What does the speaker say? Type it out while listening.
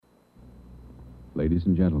Ladies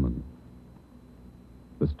and gentlemen,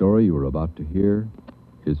 the story you are about to hear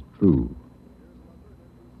is true.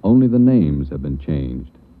 Only the names have been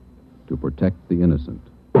changed to protect the innocent.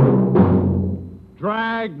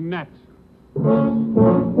 Dragnet.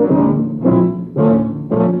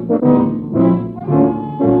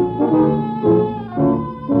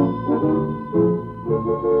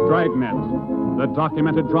 Dragnet, the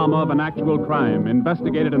documented drama of an actual crime,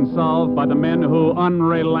 investigated and solved by the men who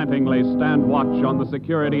unrelentingly stand watch on the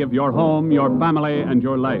security of your home, your family, and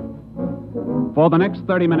your life. For the next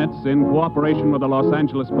 30 minutes, in cooperation with the Los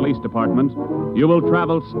Angeles Police Department, you will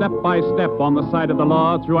travel step by step on the side of the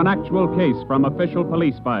law through an actual case from official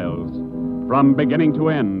police files, from beginning to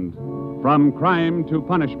end, from crime to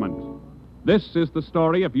punishment. This is the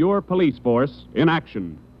story of your police force in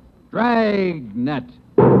action. Dragnet.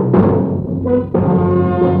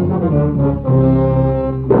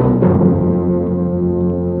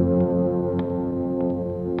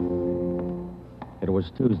 It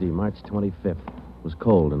was Tuesday, March 25th. It was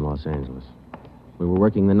cold in Los Angeles. We were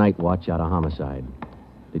working the night watch out of Homicide.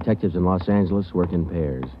 Detectives in Los Angeles work in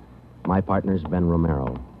pairs. My partner's Ben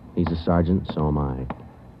Romero. He's a sergeant, so am I.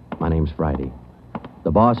 My name's Friday.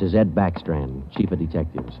 The boss is Ed Backstrand, chief of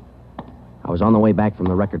detectives. I was on the way back from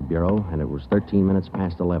the record bureau, and it was 13 minutes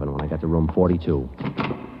past 11 when I got to room 42.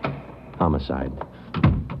 Homicide.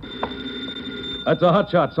 That's a hot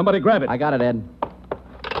shot. Somebody grab it. I got it, Ed.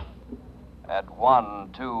 At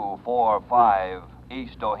 1245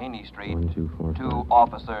 East Doheny Street, 1, 2, 4, 2 5.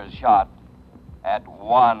 officers shot. At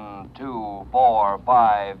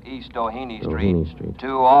 1245 East Doheny Doheny Street, Street.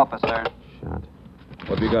 2 officers. Shot.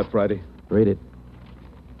 What have you got, Friday? Read it.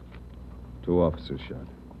 2 officers shot.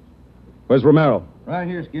 Where's Romero? Right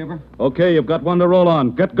here, Skipper. Okay, you've got one to roll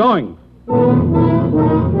on. Get going.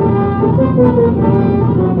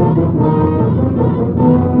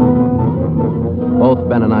 Both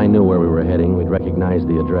Ben and I knew where we were heading. We'd recognized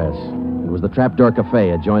the address. It was the Trapdoor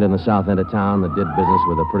Cafe, a joint in the south end of town that did business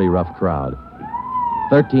with a pretty rough crowd.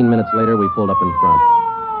 13 minutes later, we pulled up in front.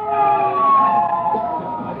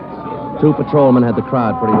 2 patrolmen had the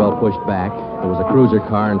crowd pretty well pushed back. There was a cruiser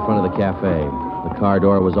car in front of the cafe. The car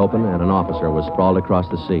door was open, and an officer was sprawled across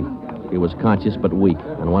the seat. He was conscious but weak,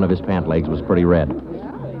 and one of his pant legs was pretty red.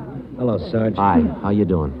 Hello, Sarge. Hi, how you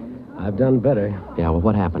doing? I've done better. Yeah, well,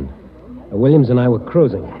 what happened? Williams and I were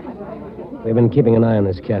cruising. We've been keeping an eye on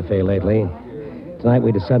this cafe lately. Tonight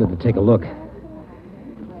we decided to take a look.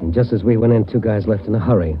 And just as we went in, 2 guys left in a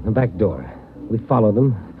hurry, the back door. We followed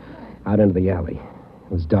them out into the alley.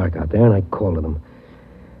 It was dark out there, and I called to them.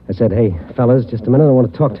 I said, "Hey, fellas, just a minute, I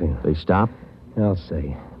want to talk to you." They stopped? I'll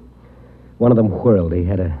say. One of them whirled. He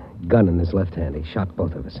had a gun in his left hand. He shot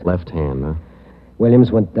both of us. Left hand, huh? Williams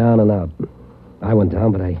went down and out. I went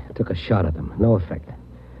down, but I took a shot at them. No effect.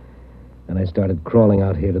 And I started crawling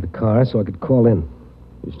out here to the car so I could call in.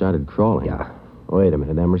 You started crawling? Yeah. Wait a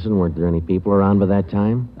minute, Emerson. Weren't there any people around by that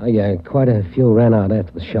time? Oh, yeah, quite a few ran out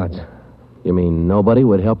after the shots. You mean nobody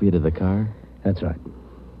would help you to the car? That's right.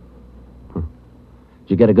 Did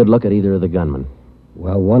you get a good look at either of the gunmen?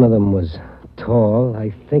 Well, one of them was tall.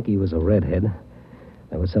 I think he was a redhead.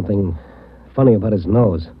 There was something funny about his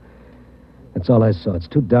nose. That's all I saw. It's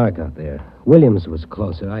too dark out there. Williams was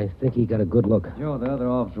closer. I think he got a good look. Joe, the other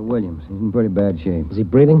officer, Williams. He's in pretty bad shape. Is he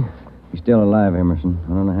breathing? He's still alive, Emerson. I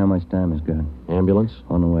don't know how much time he's got. Ambulance?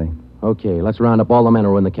 On the way. Okay, let's round up all the men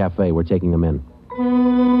who are in the cafe. We're taking them in.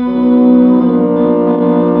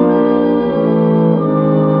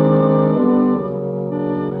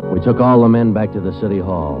 We took all the men back to the city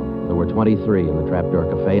hall. There were 23 in the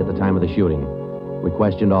Trapdoor Cafe at the time of the shooting. We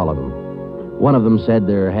questioned all of them. One of them said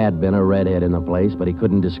there had been a redhead in the place, but he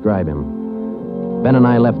couldn't describe him. Ben and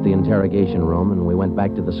I left the interrogation room, and we went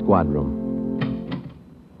back to the squad room.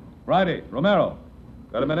 Friday, Romero.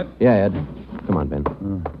 Got a minute? Yeah, Ed. Come on, Ben.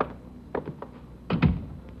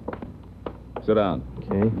 Sit down.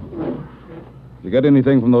 Okay. Did you get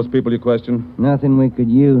anything from those people you questioned? Nothing we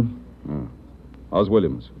could use. How's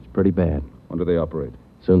Williams? It's pretty bad. When do they operate?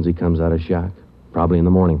 As soon as he comes out of shock. Probably in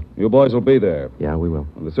the morning. You boys will be there. Yeah, we will.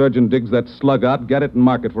 When the surgeon digs that slug out, get it and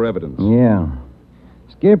mark it for evidence. Yeah.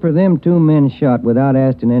 Skipper, them 2 men shot without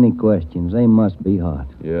asking any questions. They must be hot.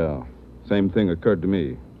 Yeah. Same thing occurred to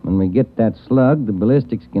me. When we get that slug, the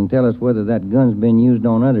ballistics can tell us whether that gun's been used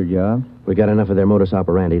on other jobs. We got enough of their modus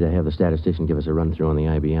operandi to have the statistician give us a run-through on the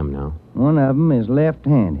IBM now. One of them is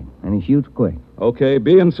left-handed, and he shoots quick. Okay,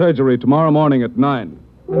 be in surgery tomorrow morning at 9.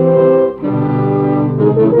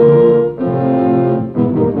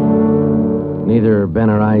 Neither Ben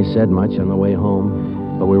or I said much on the way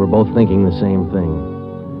home, but we were both thinking the same thing.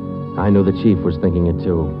 I knew the chief was thinking it,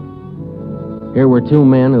 too. Here were two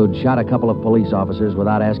men who'd shot a couple of police officers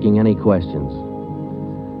without asking any questions.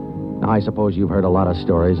 Now, I suppose you've heard a lot of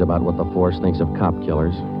stories about what the force thinks of cop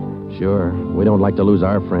killers. Sure, we don't like to lose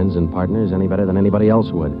our friends and partners any better than anybody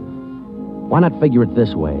else would. Why not figure it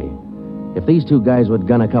this way? If these two guys would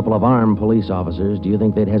gun a couple of armed police officers, do you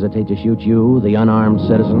think they'd hesitate to shoot you, the unarmed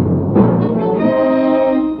citizen?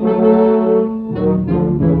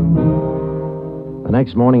 The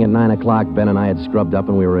next morning at 9 o'clock, Ben and I had scrubbed up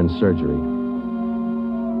and we were in surgery.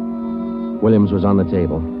 Williams was on the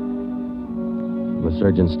table. The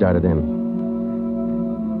surgeon started in.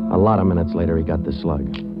 A lot of minutes later, he got the slug.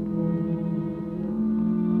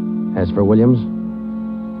 As for Williams,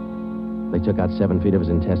 they took out 7 feet of his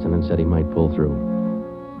intestine and said he might pull through.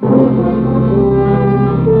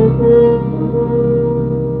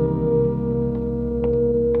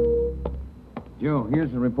 Joe,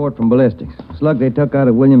 here's the report from ballistics. The slug they took out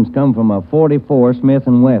of Williams come from a .44 Smith &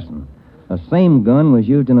 Wesson. The same gun was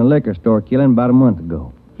used in a liquor store killing about a month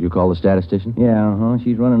ago. You call the statistician? Yeah,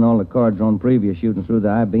 She's running all the cards on previous shooting through the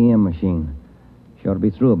IBM machine. She ought to be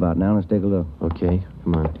through about now. Let's take a look. Okay,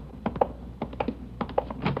 come on.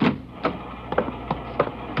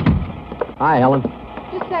 Hi, Helen.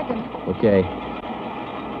 Just a second. Okay.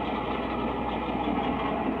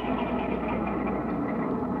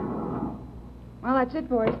 Well, that's it,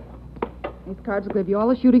 boys. These cards will give you all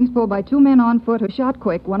the shootings pulled by two men on foot who shot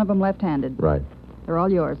quick, one of them left-handed. Right. They're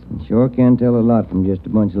all yours. You sure can tell a lot from just a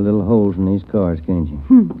bunch of little holes in these cards, can't you?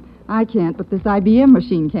 I can't, but this IBM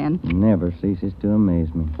machine can. It never ceases to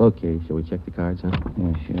amaze me. Okay, shall we check the cards, huh?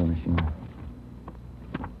 Yeah, sure.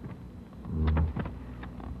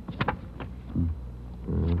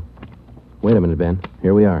 Wait a minute, Ben.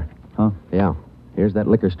 Here we are. Huh? Yeah. Here's that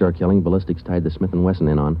liquor store killing ballistics tied the Smith & Wesson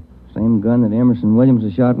in on. Same gun that Emerson Williams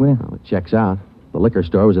was shot with? Well, it checks out. The liquor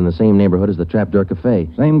store was in the same neighborhood as the Trapdoor Cafe.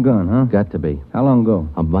 Same gun, huh? Got to be. How long ago?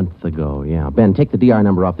 A month ago, yeah. Ben, take the DR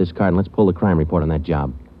number off this card and let's pull the crime report on that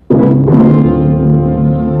job.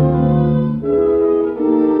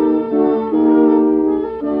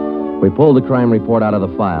 We pulled the crime report out of the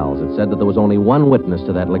files. It said that there was only one witness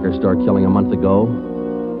to that liquor store killing a month ago.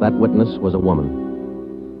 That witness was a woman.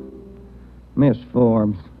 Miss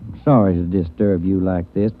Forbes, I'm sorry to disturb you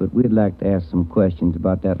like this, but we'd like to ask some questions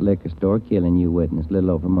about that liquor store killing you witness a little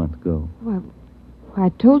over a month ago. Well, I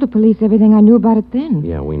told the police everything I knew about it then.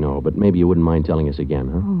 Yeah, we know, but maybe you wouldn't mind telling us again,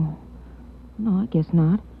 huh? Oh, no, I guess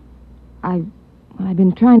not. I've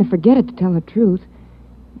been trying to forget it, to tell the truth.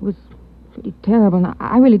 It was pretty terrible, and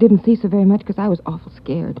I really didn't see so very much because I was awful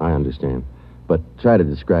scared. I understand. But try to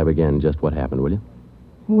describe again just what happened, will you?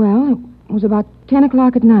 Well, it was about 10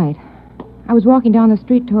 o'clock at night. I was walking down the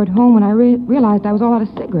street toward home when I realized I was all out of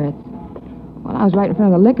cigarettes. Well, I was right in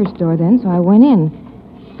front of the liquor store then, so I went in.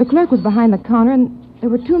 The clerk was behind the counter, and there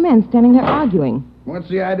were two men standing there arguing. What's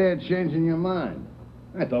the idea of changing your mind?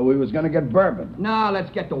 I thought we was going to get bourbon. No,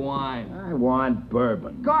 let's get the wine. I want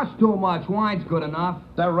bourbon. Costs too much. Wine's good enough.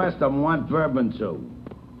 The rest of them want bourbon, too.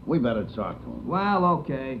 We better talk to them. Well,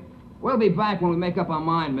 okay. We'll be back when we make up our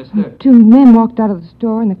mind, mister. Two men walked out of the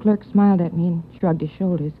store, and the clerk smiled at me and shrugged his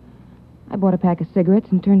shoulders. I bought a pack of cigarettes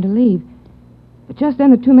and turned to leave. But just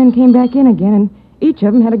then the two men came back in again, and each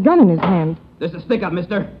of them had a gun in his hand. This is stick up,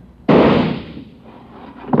 mister. The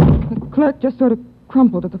clerk just sort of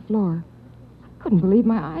crumpled to the floor. I couldn't believe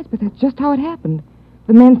my eyes, but that's just how it happened.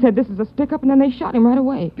 The men said this is a stick-up, and then they shot him right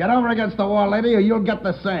away. Get over against the wall, lady, or you'll get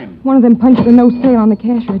the same. One of them punched the no sale on the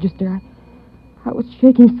cash register. I was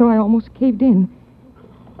shaking so I almost caved in.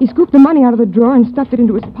 He scooped the money out of the drawer and stuffed it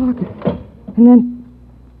into his pocket. And then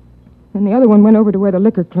the other one went over to where the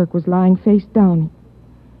liquor clerk was lying face down.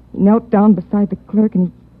 He knelt down beside the clerk and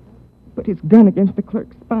he put his gun against the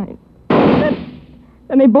clerk's spine.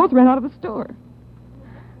 Then they both ran out of the store.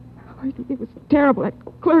 Oh, it was terrible. That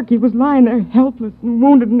clerk, he was lying there helpless and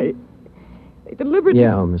wounded, and they deliberately...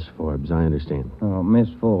 Yeah, Miss Forbes, I understand. Oh, Miss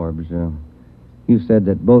Forbes, you said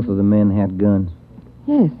that both of the men had guns.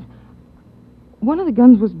 Yes. One of the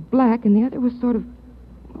guns was black, and the other was sort of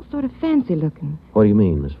fancy looking. What do you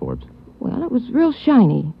mean, Miss Forbes? Well, it was real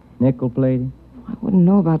shiny. Nickel-plated? I wouldn't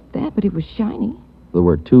know about that, but it was shiny. There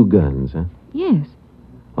were two guns, huh? Yes.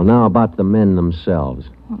 Well, now about the men themselves.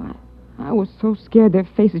 Well, I was so scared their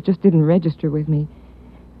faces just didn't register with me.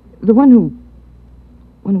 The one who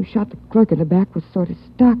shot the clerk in the back was sort of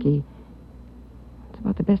stocky. That's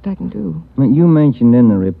about the best I can do. You mentioned in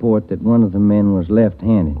the report that one of the men was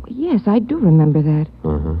left-handed. Yes, I do remember that.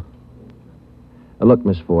 Uh-huh. Look,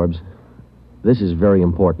 Miss Forbes, this is very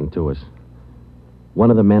important to us.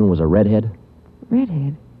 One of the men was a redhead?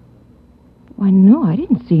 Redhead? Why, no, I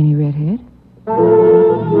didn't see any redhead.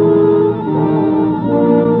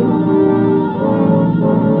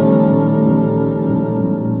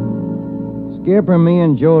 Skipper, me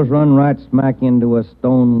and Joe's run right smack into a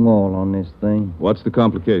stone wall on this thing. What's the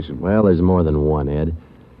complication? Well, there's more than one, Ed.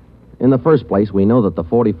 In the first place, we know that the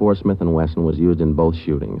 .44 Smith & Wesson was used in both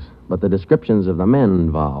shootings, but the descriptions of the men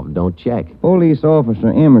involved don't check. Police officer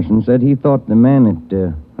Emerson said he thought the man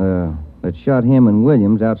that shot him and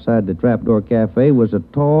Williams outside the Trapdoor Cafe was a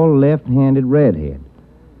tall, left-handed redhead.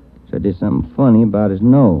 Said there's something funny about his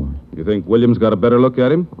nose. You think Williams got a better look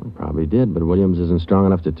at him? Well, probably did, but Williams isn't strong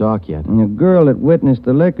enough to talk yet. And a girl that witnessed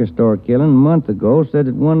the liquor store killing a month ago said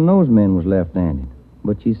that one of those men was left-handed.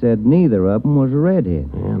 But she said neither of them was a redhead.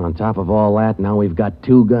 And on top of all that, now we've got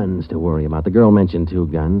 2 guns to worry about. The girl mentioned 2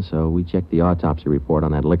 guns, so we checked the autopsy report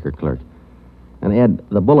on that liquor clerk. And, Ed,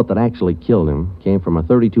 the bullet that actually killed him came from a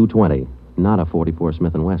 .32-20, not a .44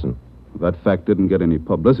 Smith & Wesson. That fact didn't get any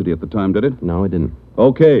publicity at the time, did it? No, it didn't.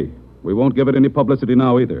 Okay. We won't give it any publicity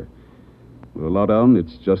now either. We'll allow down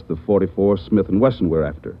it's just the .44 Smith & Wesson we're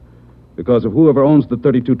after. Because if whoever owns the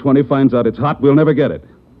 .32-20 finds out it's hot, we'll never get it.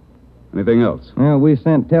 Anything else? Well, we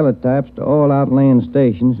sent teletypes to all outlying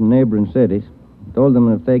stations in neighboring cities. Told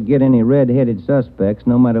them if they get any red-headed suspects,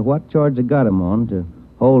 no matter what charge they got them on, to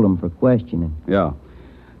hold them for questioning. Yeah.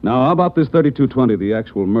 Now, how about this .32-20, the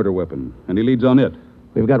actual murder weapon? Any leads on it?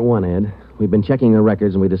 We've got one, Ed. We've been checking the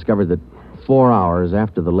records, and we discovered that 4 hours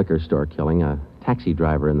after the liquor store killing, a taxi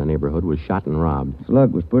driver in the neighborhood was shot and robbed.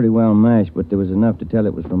 Slug was pretty well mashed, but there was enough to tell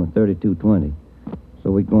it was from a .32-20. So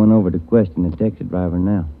we're going over to question the taxi driver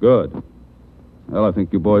now. Good. Well, I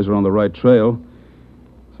think you boys are on the right trail.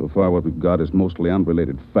 So far, what we've got is mostly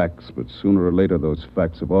unrelated facts, but sooner or later, those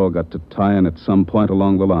facts have all got to tie in at some point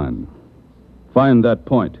along the line. Find that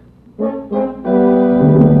point. Yeah,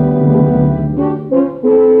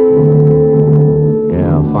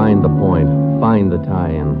 find the point. Find the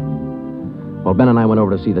tie-in. Well, Ben and I went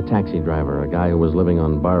over to see the taxi driver, a guy who was living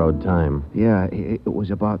on borrowed time. Yeah, it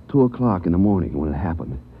was about 2 o'clock in the morning when it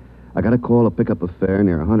happened. I got a call to pick up a fare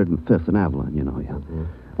near 105th and Avalon, you know. Yeah. Mm-hmm.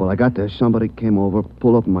 Well, I got there. Somebody came over,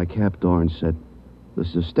 pulled open my cab door, and said, "This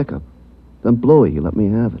is a stick-up." Then blew it. He let me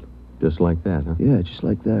have it. Just like that, huh? Yeah, just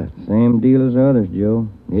like that. Same deal as others, Joe.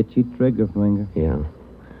 Itchy trigger finger. Yeah.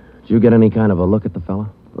 Did you get any kind of a look at the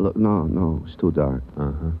fella? Look, no, it's too dark.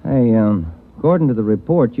 Uh-huh. Hey, according to the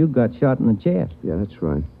report, you got shot in the chest. Yeah, that's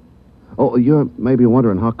right. Oh, you're maybe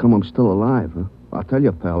wondering how come I'm still alive, huh? I'll tell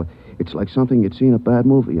you, pal, it's like something you'd see in a bad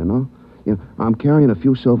movie, you know? I'm carrying a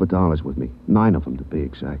few silver dollars with me, 9 of them to be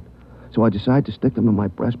exact. So I decided to stick them in my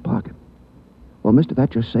breast pocket. Well, mister,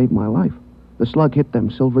 that just saved my life. The slug hit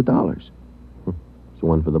them silver dollars. It's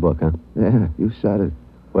one for the book, huh? Yeah, you said it.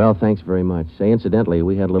 Well, thanks very much. Say, incidentally,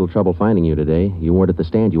 we had a little trouble finding you today. You weren't at the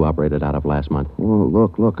stand you operated out of last month.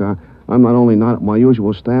 Oh, look, I'm not only not at my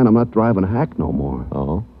usual stand, I'm not driving a hack no more.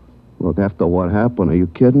 Oh? Look, after what happened, are you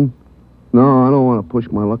kidding? No, I don't want to push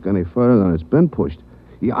my luck any further than it's been pushed.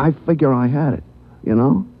 Yeah, I figure I had it, you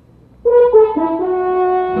know?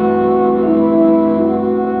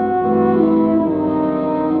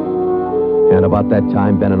 And about that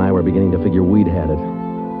time, Ben and I were beginning to figure we'd had it.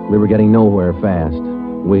 We were getting nowhere fast.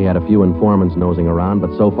 We had a few informants nosing around,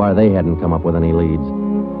 but so far they hadn't come up with any leads.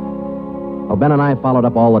 Well, Ben and I followed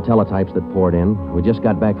up all the teletypes that poured in. We just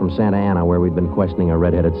got back from Santa Ana, where we'd been questioning a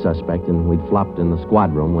red-headed suspect, and we'd flopped in the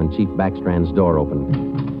squad room when Chief Backstrand's door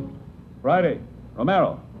opened. Friday.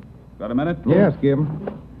 Romero. Got a minute? Yes, Skipper.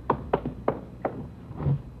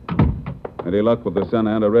 Any luck with the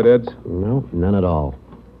Santa Ana Redheads? No, none at all.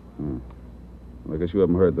 I guess you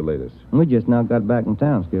haven't heard the latest. We just now got back in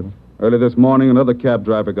town, Skipper. Early this morning, another cab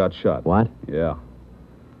driver got shot. What? Yeah.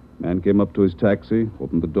 Man came up to his taxi,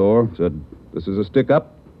 opened the door, said, "This is a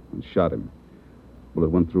stick-up," and shot him. Bullet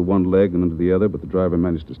went through one leg and into the other, but the driver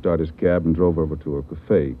managed to start his cab and drove over to a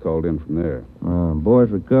cafe. He called in from there. Boys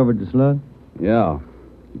recovered the slug? Yeah.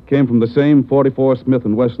 It came from the same .44 Smith &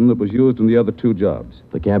 Wesson that was used in the other 2 jobs.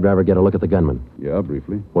 The cab driver get a look at the gunman? Yeah,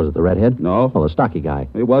 briefly. Was it the redhead? No. Well, the stocky guy.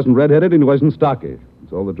 He wasn't red-headed and he wasn't stocky.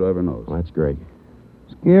 That's all the driver knows. Well, that's great.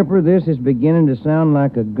 Skipper, this is beginning to sound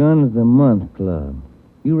like a Gun of the Month club.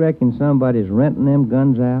 You reckon somebody's renting them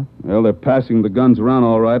guns out? Well, they're passing the guns around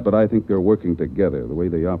all right, but I think they're working together. The way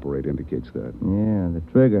they operate indicates that. Yeah, the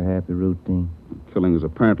trigger-happy routine. Killing is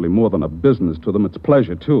apparently more than a business to them. It's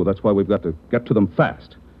pleasure, too. That's why we've got to get to them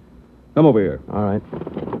fast. Come over here. All right.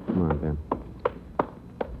 Come on, Ben.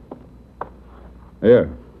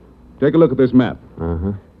 Here. Take a look at this map.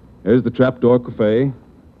 Uh-huh. Here's the Trapdoor Cafe,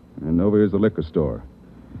 and over here's the liquor store.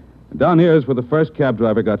 And down here is where the first cab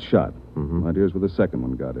driver got shot. Mm-hmm. Right here's where the second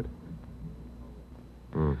one got it.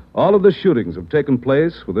 All of the shootings have taken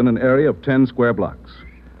place within an area of 10 square blocks.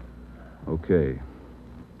 Okay.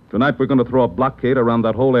 Tonight we're going to throw a blockade around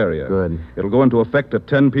that whole area. Good. It'll go into effect at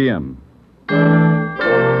 10 p.m.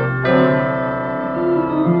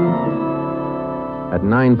 At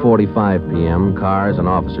 9:45 p.m., cars and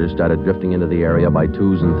officers started drifting into the area by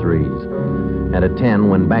twos and threes. And at 10,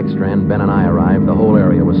 when Backstrand, Ben, and I arrived, the whole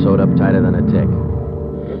area was sewed up tighter than a tick.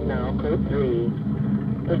 Is now code 3.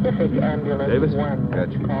 Pacific Ambulance Davis? 1.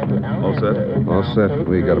 Got you. All set? All set.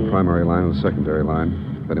 We got a primary line and a secondary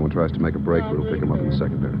line. If anyone tries to make a break, we'll pick them up in the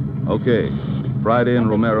secondary. Okay. Friday and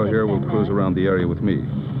Romero here will cruise around the area with me.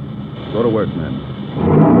 Go to work, men.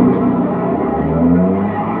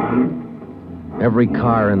 Every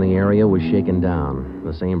car in the area was shaken down.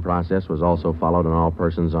 The same process was also followed on all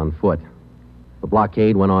persons on foot. The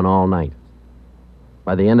blockade went on all night.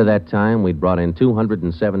 By the end of that time, we'd brought in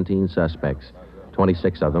 217 suspects.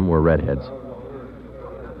 26 of them were redheads.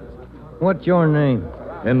 What's your name?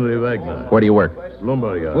 Henry Wagner. Where do you work?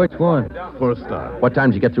 Lumberyard. Which one? First star. What time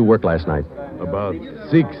did you get through work last night? About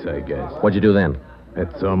 6, I guess. What'd you do then?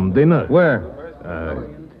 Had some dinner. Where?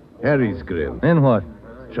 Harry's Grill. And what?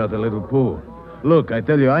 Shot a little pool. Look, I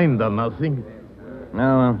tell you, I ain't done nothing.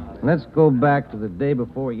 Now, let's go back to the day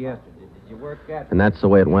before yesterday. Did you work at... And that's the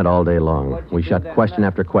way it went all day long. We shot question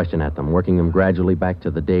after question at them, working them gradually back to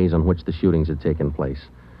the days on which the shootings had taken place.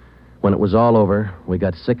 When it was all over, we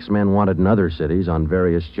got 6 men wanted in other cities on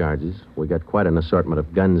various charges. We got quite an assortment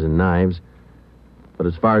of guns and knives. But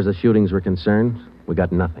as far as the shootings were concerned, we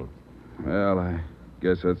got nothing. Well, I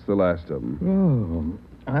guess that's the last of them.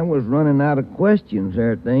 Oh, I was running out of questions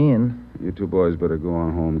there at the end. You two boys better go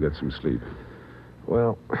on home, get some sleep.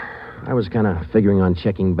 Well, I was kind of figuring on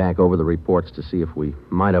checking back over the reports to see if we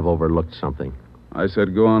might have overlooked something. I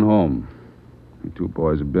said go on home. You two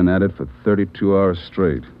boys have been at it for 32 hours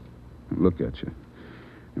straight. Look at you.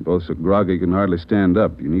 You're both so groggy you can hardly stand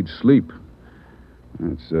up. You need sleep.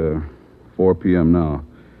 It's 4 p.m. now.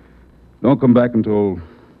 Don't come back until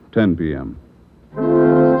 10 p.m.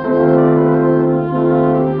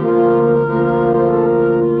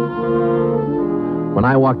 When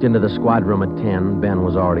I walked into the squad room at 10, Ben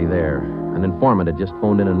was already there. An informant had just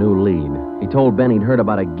phoned in a new lead. He told Ben he'd heard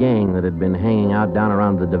about a gang that had been hanging out down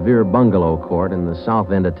around the DeVere bungalow court in the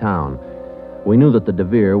south end of town. We knew that the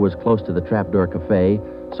DeVere was close to the Trapdoor Cafe,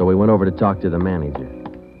 so we went over to talk to the manager.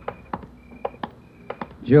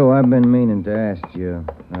 Joe, I've been meaning to ask you.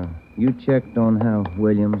 You checked on how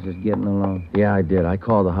Williams is getting along? Yeah, I did. I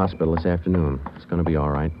called the hospital this afternoon. It's going to be all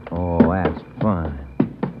right. Oh, that's fine.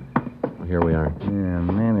 Well, here we are. Yeah,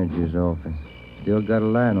 manager's office. Still got a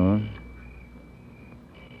light on.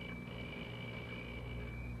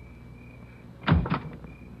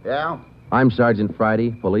 Yeah? I'm Sergeant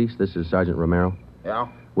Friday, police. This is Sergeant Romero. Yeah?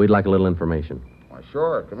 We'd like a little information. Why,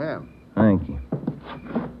 sure. Come in. Thank you.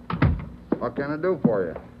 What can I do for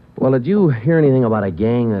you? Well, did you hear anything about a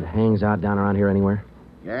gang that hangs out down around here anywhere?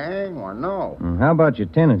 Gang? Why, no. How about your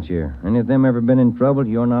tenants here? Any of them ever been in trouble, to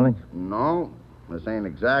your knowledge? No. This ain't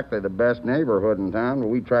exactly the best neighborhood in town, but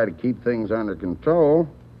we try to keep things under control.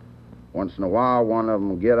 Once in a while, one of them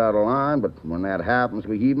will get out of line, but when that happens,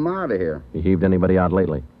 we heave them out of here. You heaved anybody out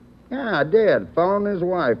lately? Yeah, I did. Fellow and his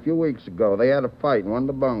wife a few weeks ago. They had a fight in one of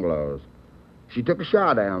the bungalows. She took a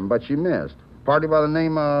shot at him, but she missed. Party by the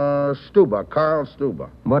name of Stuba, Carl Stuba.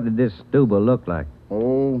 What did this Stuba look like?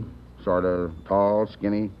 Oh, sort of tall,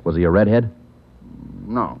 skinny. Was he a redhead?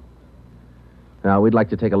 No. Now, we'd like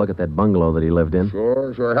to take a look at that bungalow that he lived in.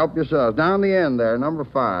 Sure. Help yourselves. Down the end there, number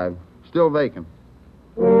 5. Still vacant.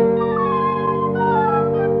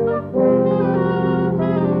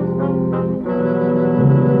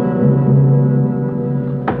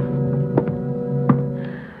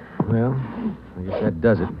 Well, I guess that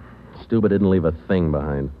does it. Stuba didn't leave a thing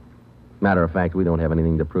behind. Matter of fact, we don't have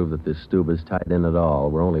anything to prove that this Stuba's tied in at all.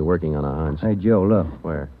 We're only working on a hunch. Hey, Joe, look.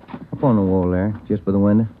 Where? Up on the wall there, just by the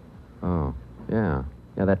window. Oh, yeah.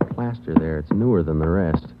 Yeah, that plaster there, it's newer than the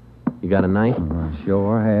rest. You got a knife? I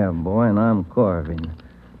sure have, boy, and I'm carving.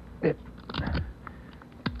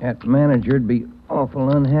 That manager'd be awful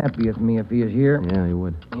unhappy with me if he was here. Yeah, he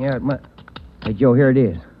would. Yeah, it might. Hey, Joe, here it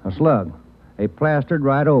is. A slug. They plastered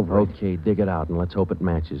right over it. Okay, dig it out, and let's hope it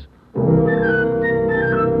matches.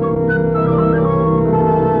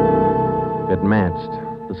 It matched.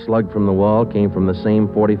 The slug from the wall came from the same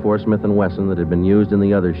 .44 Smith & Wesson that had been used in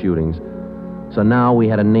the other shootings. So now we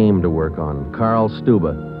had a name to work on, Carl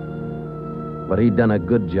Stuba. But he'd done a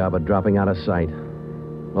good job of dropping out of sight.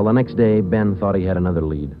 Well, the next day, Ben thought he had another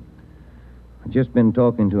lead. I've just been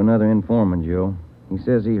talking to another informant, Joe. He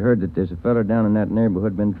says he heard that there's a fella down in that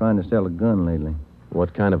neighborhood been trying to sell a gun lately.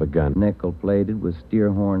 What kind of a gun? Nickel-plated with steer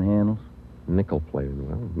horn handles. Nickel-plated?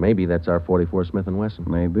 Well, maybe that's our .44 Smith & Wesson.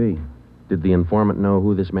 Maybe. Did the informant know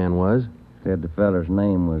who this man was? Said the feller's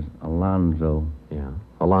name was Alonzo. Yeah.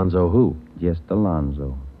 Alonzo who? just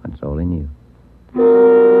Alonzo. That's all he knew.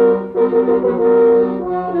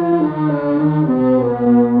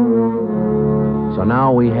 So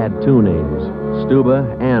now we had two names,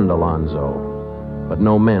 Stuba and Alonzo, but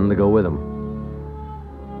no men to go with them.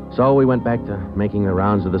 So we went back to making the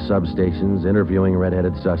rounds of the substations, interviewing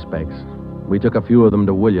red-headed suspects. We took a few of them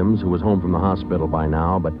to Williams, who was home from the hospital by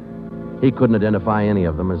now, but he couldn't identify any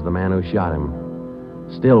of them as the man who shot him.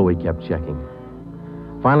 Still, we kept checking.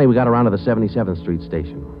 Finally, we got around to the 77th Street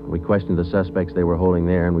station. We questioned the suspects they were holding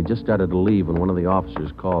there, and we just started to leave when one of the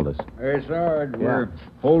officers called us. Hey, Sarge, we're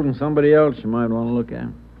holding somebody else you might want to look at.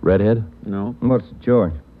 Redhead? No. What's the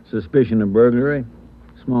charge? Suspicion of burglary.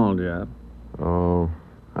 Small job. Oh,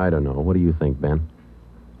 I don't know. What do you think, Ben?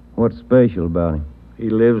 What's special about him? He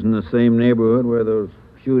lives in the same neighborhood where those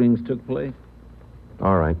shootings took place.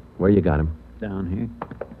 All right. Where you got him? Down here.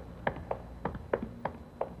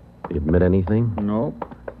 He admit anything? Nope.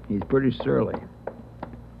 He's pretty surly.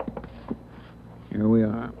 Here we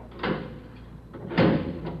are.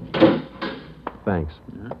 Thanks.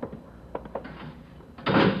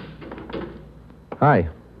 Hi.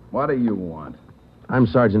 What do you want? I'm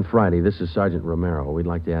Sergeant Friday. This is Sergeant Romero. We'd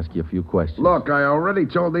like to ask you a few questions. Look, I already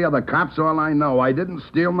told the other cops all I know. I didn't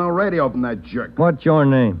steal no radio from that jerk. What's your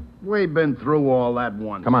name? We've been through all that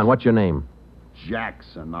once. Come on, what's your name?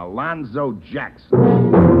 Jackson. Alonzo Jackson.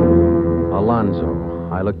 Alonzo.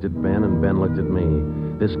 I looked at Ben, and Ben looked at me.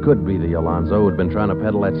 This could be the Alonzo who'd been trying to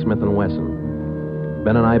peddle that Smith & Wesson.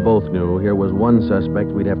 Ben and I both knew here was one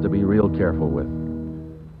suspect we'd have to be real careful with.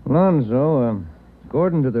 Alonzo,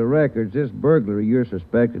 according to the records, this burglary you're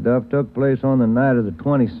suspected of took place on the night of the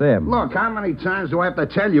 27th. Look, how many times do I have to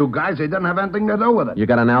tell you guys they didn't have anything to do with it? You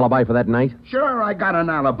got an alibi for that night? Sure, I got an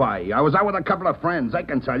alibi. I was out with a couple of friends, I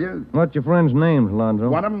can tell you. What's your friends' names, Alonzo?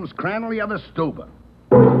 One of them's Crandall, the other Stuba.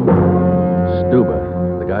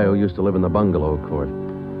 Stuba, the guy who used to live in the bungalow court.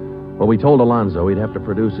 Well, we told Alonzo he'd have to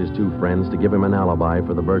produce his two friends to give him an alibi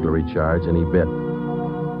for the burglary charge, and he bit.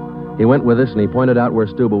 He went with us, and he pointed out where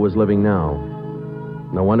Stuba was living now.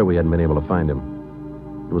 No wonder we hadn't been able to find him.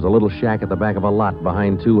 It was a little shack at the back of a lot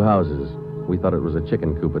behind two houses. We thought it was a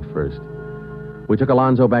chicken coop at first. We took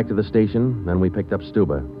Alonzo back to the station, then we picked up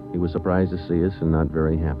Stuba. He was surprised to see us and not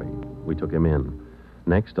very happy. We took him in.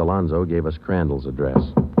 Next, Alonzo gave us Crandall's address.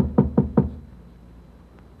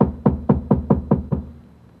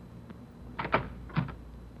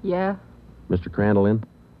 Yeah? Mr. Crandall in?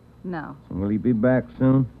 No. Will he be back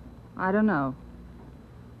soon? I don't know.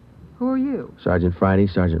 Who are you? Sergeant Friday,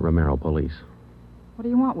 Sergeant Romero, police. What do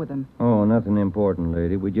you want with him? Oh, nothing important,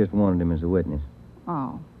 lady. We just wanted him as a witness.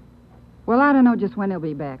 Oh. Well, I don't know just when he'll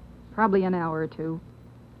be back. Probably an hour or two.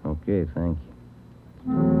 Okay, thank you.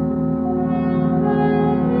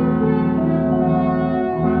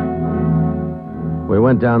 We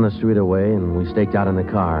went down the street away, and we staked out in the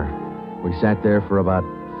car. We sat there for about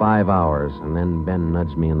 5 hours, and then Ben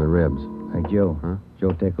nudged me in the ribs. Hey, Joe. Huh?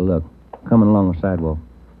 Joe, take a look. Coming along the sidewalk.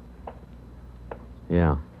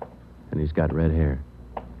 Yeah, and he's got red hair.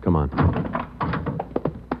 Come on.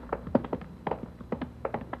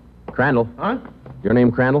 Crandall. Huh? Your name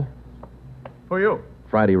Crandall? Who are you?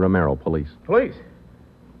 Friday Romero, police. Police.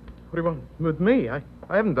 What do you want with me? I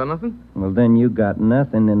haven't done nothing. Well, then you got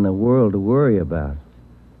nothing in the world to worry about.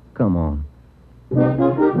 Come on.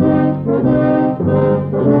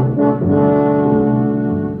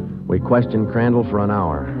 We questioned Crandall for an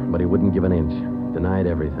hour, but he wouldn't give an inch. Denied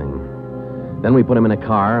everything. Then we put him in a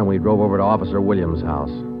car, and we drove over to Officer Williams'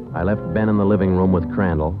 house. I left Ben in the living room with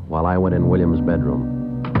Crandall while I went in Williams' bedroom.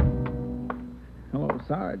 Hello,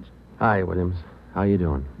 Sarge. Hi, Williams. How you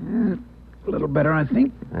doing? A little better, I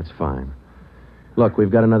think. That's fine. Look,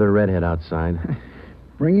 we've got another redhead outside.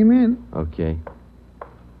 Bring him in. Okay.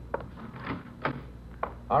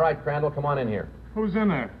 All right, Crandall, come on in here. Who's in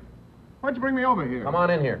there? Why'd you bring me over here? Come on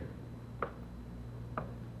in here.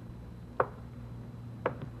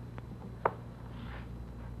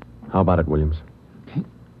 How about it, Williams?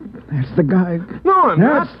 That's the guy. No, I'm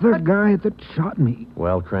not. That's the guy that shot me.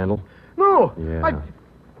 Well, Crandall? No. Yeah.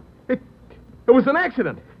 It was an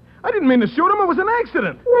accident. I didn't mean to shoot him. It was an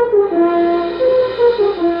accident.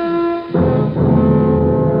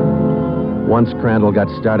 Once Crandall got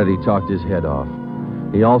started, he talked his head off.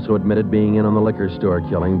 He also admitted being in on the liquor store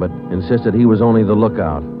killing, but insisted he was only the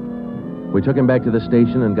lookout. We took him back to the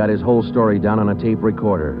station and got his whole story down on a tape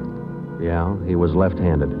recorder. Yeah, he was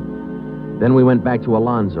left-handed. Then we went back to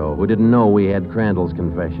Alonzo, who didn't know we had Crandall's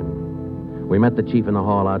confession. We met the chief in the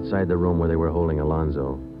hall outside the room where they were holding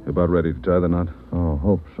Alonzo. About ready to tie the knot? Oh,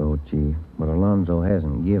 hope so, Chief. But Alonzo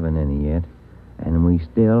hasn't given any yet, and we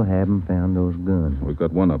still haven't found those guns. We've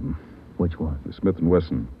got one of them. Which one? The Smith &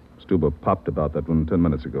 Wesson. Stuba popped about that one 10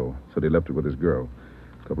 minutes ago. Said he left it with his girl.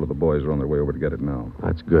 A couple of the boys are on their way over to get it now.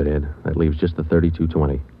 That's good, Ed. That leaves just the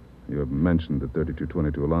 3220. You haven't mentioned the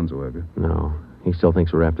 3220 to Alonzo, have you? No. He still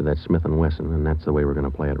thinks we're after that Smith & Wesson, and that's the way we're going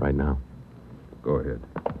to play it right now. Go ahead.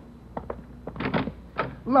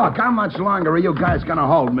 Look, how much longer are you guys going to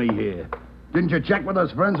hold me here? Didn't you check with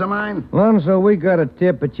those friends of mine? Alonzo, we got a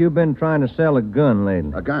tip that you've been trying to sell a gun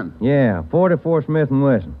lately. A gun? Yeah, 44 Smith &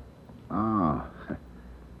 Wesson. Oh.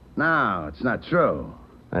 No, it's not true.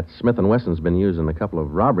 That Smith & Wesson's been used in a couple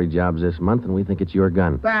of robbery jobs this month, and we think it's your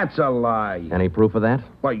gun. That's a lie. Any proof of that?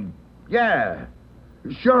 Why, yeah.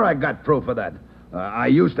 Sure, I got proof of that. I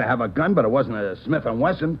used to have a gun, but it wasn't a Smith &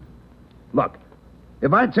 Wesson. Look,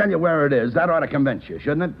 if I tell you where it is, that ought to convince you,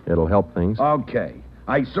 shouldn't it? It'll help things. Okay.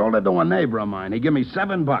 I sold it to a neighbor of mine. He gave me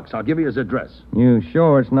 $7. I'll give you his address. You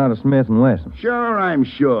sure it's not a Smith & Wesson? Sure, I'm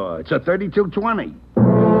sure. It's a 3220.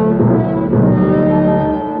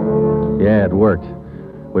 Yeah, it worked.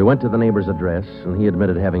 We went to the neighbor's address, and he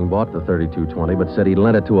admitted having bought the 3220, but said he'd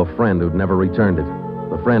lent it to a friend who'd never returned it.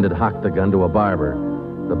 The friend had hocked the gun to a barber.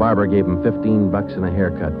 The barber gave him $15 and a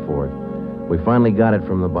haircut for it. We finally got it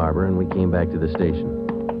from the barber, and we came back to the station.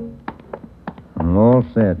 I'm all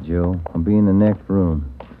set, Joe. I'll be in the next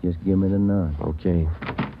room. Just give me the nod. Okay.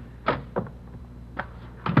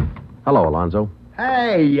 Hello, Alonzo.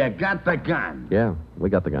 Hey, you got the gun. Yeah, we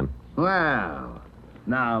got the gun. Well,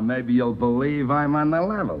 now maybe you'll believe I'm on the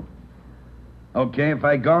level. Okay if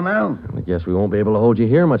I go now? I guess we won't be able to hold you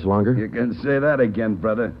here much longer. You can say that again,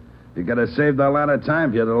 brother. You could have saved a lot of time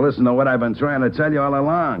if you'd have listened to what I've been trying to tell you all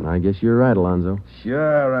along. I guess you're right, Alonzo.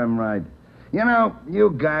 Sure, I'm right. You know, you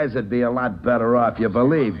guys would be a lot better off. You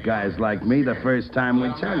believe guys like me the first time we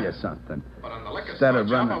tell you something. But on the liquor Instead store of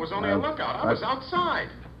job, running... I was only a lookout. I was outside.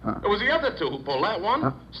 It was the other two who pulled that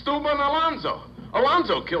one. Stuba and Alonzo.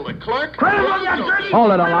 Alonzo killed the clerk.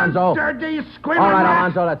 Hold it, Alonzo. Dirty, All screaming right, rat.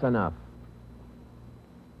 Alonzo, that's enough.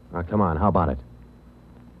 Now, come on, how about it?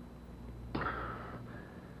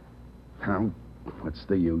 What's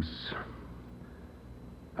the use?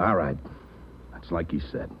 All right. That's like he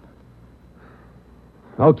said.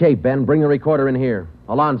 Okay, Ben, bring the recorder in here.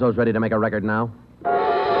 Alonzo's ready to make a record now.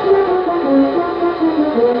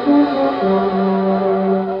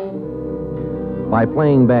 By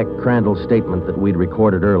playing back Crandall's statement that we'd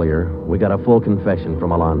recorded earlier, we got a full confession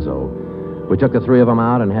from Alonzo. We took the three of them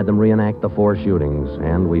out and had them reenact the 4 shootings,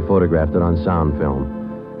 and we photographed it on sound film.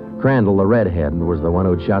 Crandall, the redhead, was the one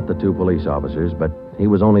who'd shot the 2 police officers, but he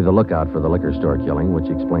was only the lookout for the liquor store killing, which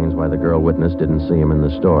explains why the girl witness didn't see him in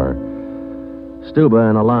the store. Stuba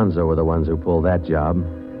and Alonzo were the ones who pulled that job,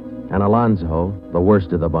 and Alonzo, the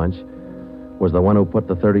worst of the bunch, was the one who put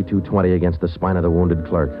the 3220 against the spine of the wounded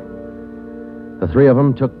clerk. The 3 of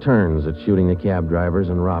them took turns at shooting the cab drivers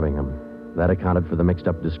and robbing them. That accounted for the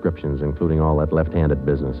mixed-up descriptions, including all that left-handed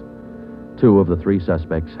business. 2 of the 3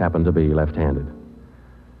 suspects happened to be left-handed.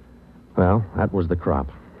 Well, that was the crop.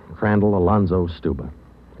 Crandall, Alonzo, Stuba.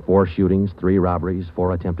 4 shootings, 3 robberies,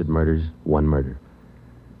 4 attempted murders, 1 murder.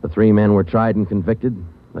 The 3 men were tried and convicted.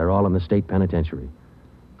 They're all in the state penitentiary.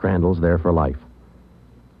 Crandall's there for life.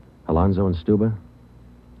 Alonzo and Stuba,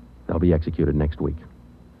 they'll be executed next week.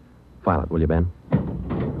 File it, will you, Ben?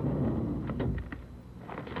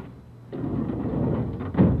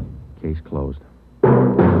 Case closed.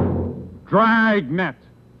 Dragnet.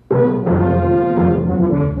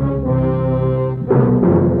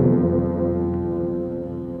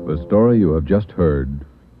 The story you have just heard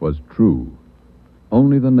was true.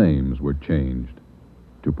 Only the names were changed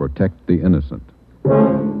to protect the innocent.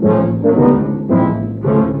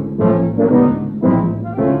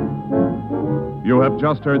 You have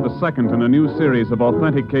just heard the second in a new series of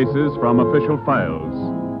authentic cases from official files.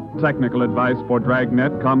 Technical advice for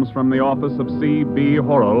Dragnet comes from the office of C.B.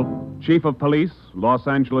 Horrell, Chief of Police, Los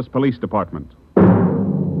Angeles Police Department.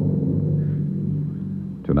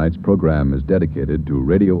 Tonight's program is dedicated to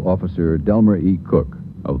Radio Officer Delmer E. Cook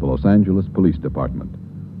of the Los Angeles Police Department,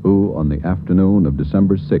 who, on the afternoon of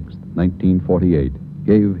December 6, 1948,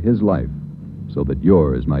 gave his life so that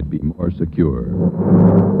yours might be more secure.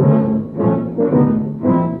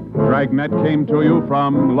 Dragnet came to you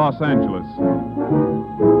from Los Angeles.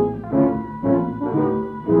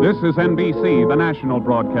 This is NBC, the national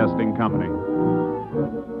broadcasting company.